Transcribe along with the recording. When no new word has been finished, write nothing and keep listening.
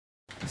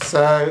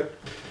So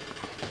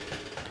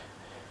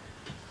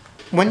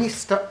when you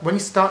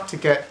start to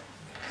get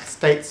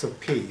states of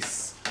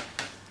peace,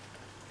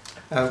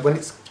 when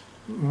it's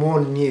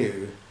more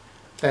new,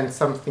 then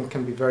something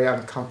can be very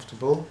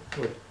uncomfortable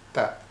with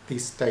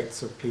these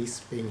states of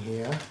peace being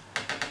here,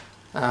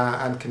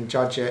 and can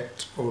judge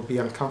it or be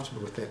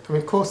uncomfortable with it. I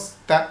mean, of course,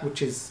 that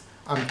which is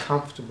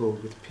uncomfortable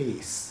with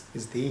peace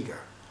is the ego,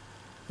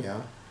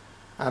 yeah,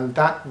 and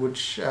that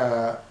which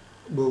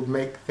will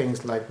make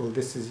things like, well,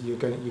 this is you're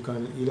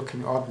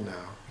looking odd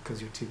now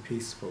because you're too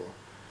peaceful,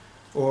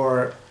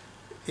 or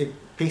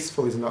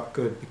peaceful is not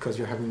good because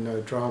you're having no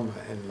drama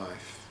in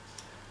life,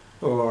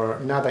 or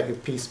now that you're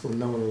peaceful,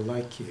 no one will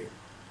like you.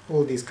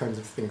 All these kinds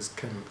of things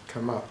can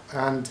come up,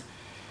 and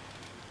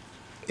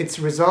it's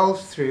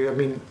resolved through. I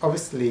mean,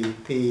 obviously,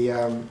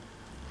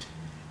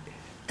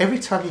 every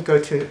time you go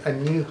to a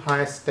new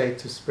higher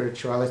state of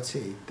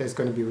spirituality, there's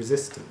going to be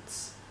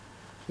resistance.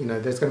 You know,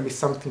 there's going to be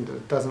something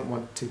that doesn't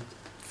want to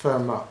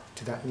firm up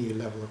to that new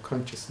level of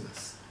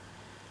consciousness.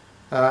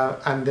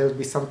 And there will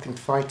be something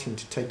fighting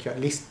to take you at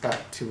least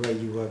back to where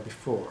you were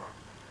before,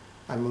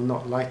 and will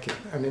not like it,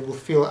 and it will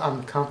feel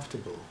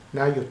uncomfortable.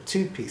 Now you're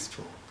too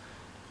peaceful.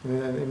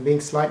 And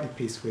being slightly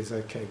peaceful is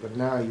okay, but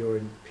now you're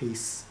in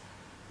peace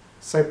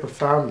so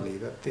profoundly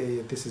that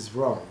this is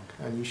wrong,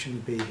 and you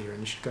shouldn't be here, and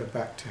you should go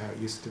back to how it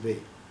used to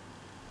be.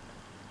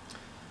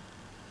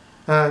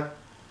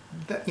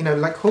 You know,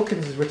 like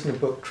Hawkins has written a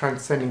book,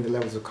 Transcending the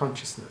Levels of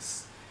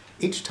Consciousness.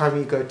 Each time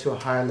you go to a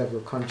higher level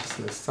of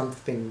consciousness,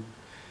 something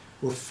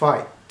will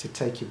fight to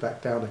take you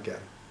back down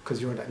again,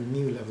 because you're at a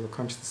new level of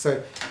consciousness.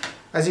 So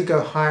as you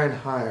go higher and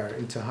higher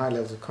into higher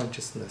levels of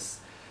consciousness,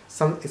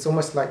 it's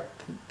almost like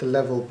the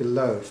level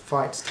below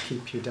fights to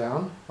keep you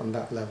down on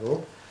that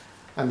level,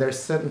 and there are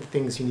certain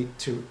things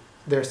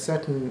there are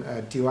certain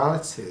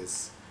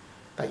dualities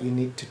that you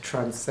need to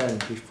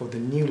transcend before the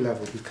new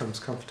level becomes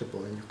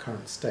comfortable in your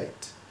current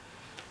state.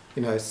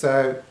 You know,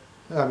 so,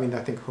 I mean,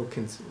 I think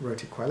Hawkins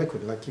wrote it quite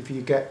eloquently. Like, if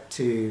you get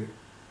to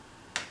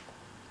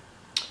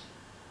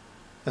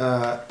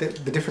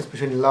the difference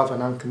between love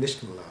and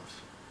unconditional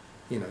love,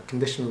 you know,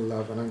 conditional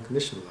love and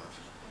unconditional love.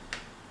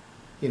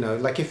 You know,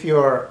 like if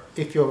you're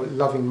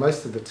loving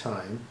most of the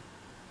time,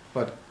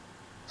 but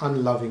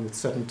unloving with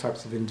certain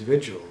types of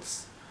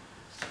individuals,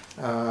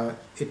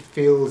 it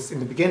feels, in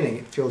the beginning,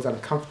 it feels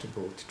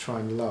uncomfortable to try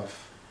and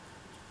love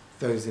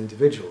those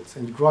individuals,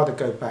 and you'd rather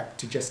go back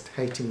to just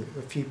hating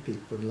a few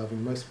people and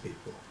loving most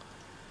people.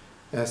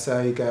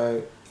 So you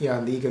go, yeah,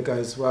 and the ego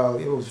goes, well,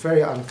 it was very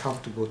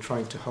uncomfortable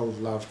trying to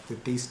hold love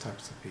with these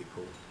types of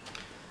people.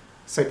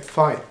 So it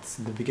fights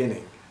in the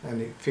beginning,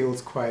 and it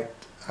feels quite,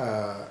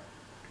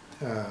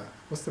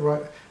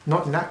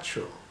 not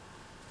natural.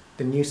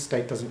 The new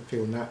state doesn't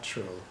feel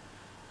natural,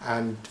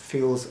 and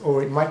feels,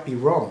 or it might be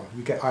wrong.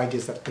 You get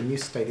ideas that the new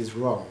state is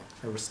wrong,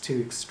 or it's too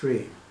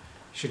extreme.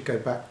 You should go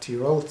back to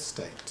your old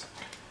state.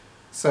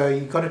 So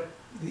you've got to,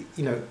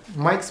 you know,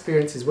 my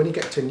experience is when you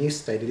get to a new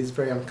state, it is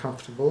very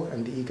uncomfortable,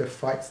 and the ego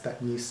fights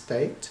that new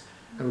state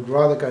and would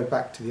rather go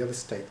back to the other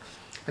state.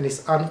 And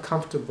it's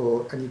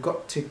uncomfortable, and you've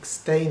got to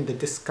stay in the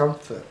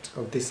discomfort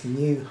of this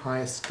new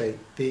higher state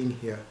being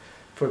here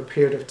for a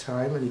period of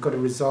time, and you've got to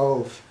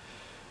resolve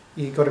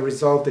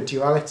the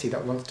duality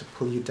that wants to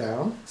pull you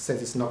down,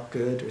 says it's not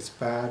good or it's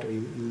bad, or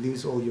you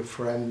lose all your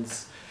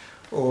friends,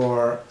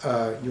 or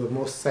you're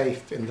more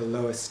safe in the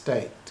lower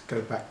state,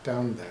 go back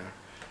down there.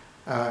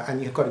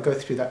 And you've got to go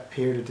through that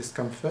period of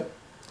discomfort.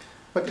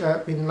 But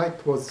I mean,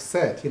 like was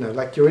said, you know,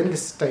 like you're in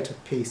this state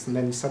of peace, and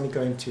then you suddenly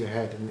go into your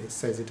head and it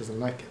says it doesn't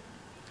like it.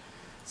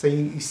 So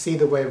you see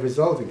the way of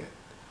resolving it.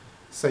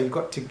 So you've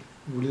got to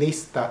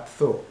release that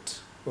thought,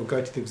 or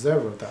go to the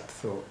observer of that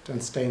thought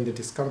and stay in the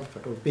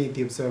discomfort, or be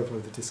the observer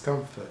of the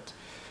discomfort.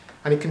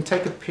 And it can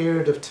take a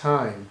period of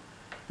time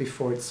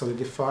before it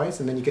solidifies,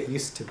 and then you get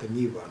used to the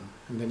new one,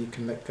 and then you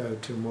can let go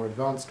to a more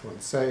advanced one.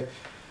 So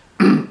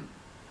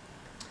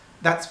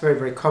that's very,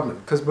 very common,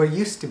 because we're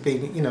used to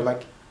being, you know,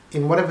 like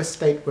in whatever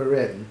state we're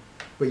in,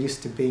 we're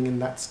used to being in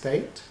that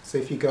state. So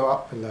if you go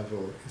up a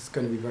level, it's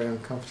going to be very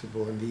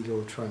uncomfortable, and the ego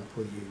will try and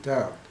pull you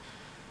down.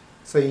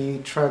 So you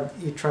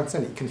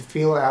transcend it. You can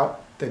feel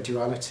out the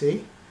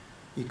duality,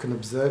 you can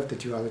observe the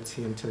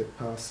duality until it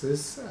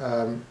passes,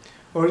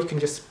 or you can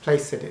just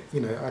place it, you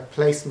know, I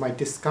place my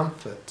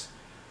discomfort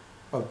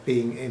of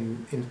being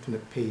in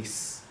infinite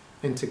peace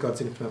into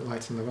God's infinite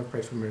light and love. I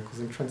pray for miracles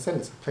and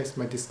transcendence. I place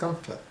my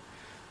discomfort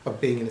of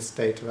being in a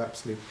state of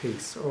absolute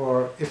peace.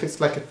 Or if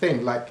it's like a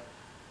thing, like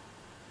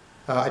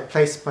I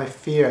place my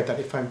fear that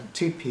if I'm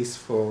too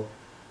peaceful,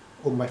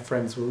 all my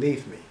friends will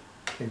leave me,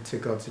 into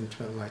God's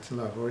infinite light and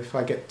love. Or if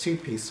I get too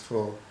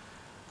peaceful,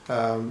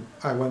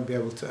 I won't be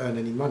able to earn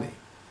any money.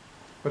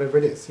 Whatever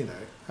it is, you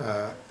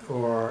know.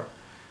 Or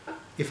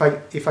if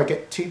I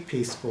get too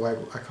peaceful, I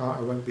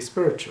won't be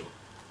spiritual.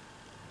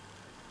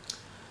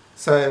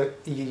 So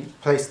you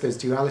place those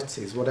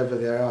dualities, whatever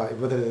they are,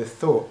 whether they're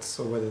thoughts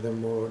or whether they're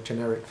more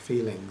generic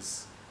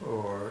feelings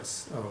or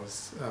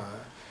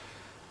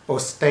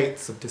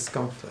states of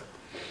discomfort.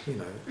 You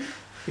know,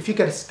 if you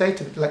get a state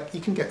of, like, you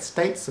can get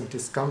states of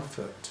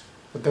discomfort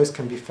but those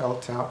can be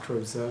felt out or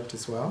observed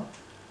as well.